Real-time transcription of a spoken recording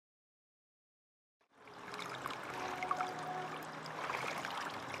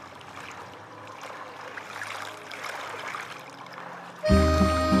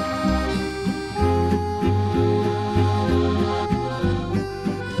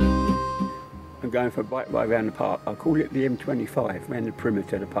going for a bike ride around the park. I call it the M25, around the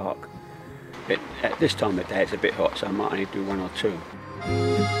perimeter of the park. At this time of day it's a bit hot, so I might only do 1 or 2.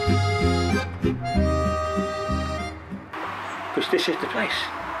 Because this is the place,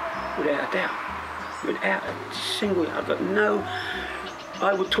 without a doubt. Without a single, I've got no,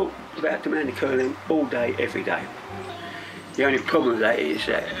 I would talk about Domaine de Kerlann all day, every day. The only problem with that is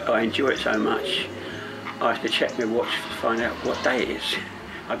that I enjoy it so much, I have to check my watch to find out what day it is.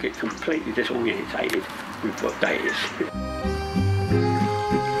 I get completely disorientated with what day it is.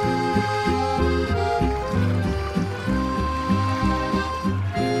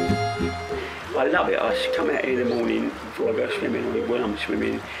 I love it. I come out in the morning before I go swimming, or when I'm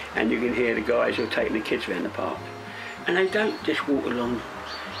swimming, and you can hear the guys who are taking the kids around the park. And they don't just walk along,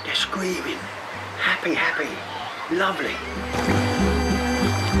 they're screaming, happy, happy, lovely.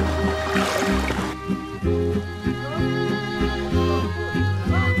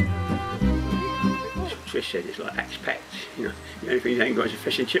 Trish said it's like axe packed, you know. The only thing you ain't got is a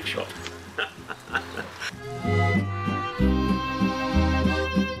fish and chip shop.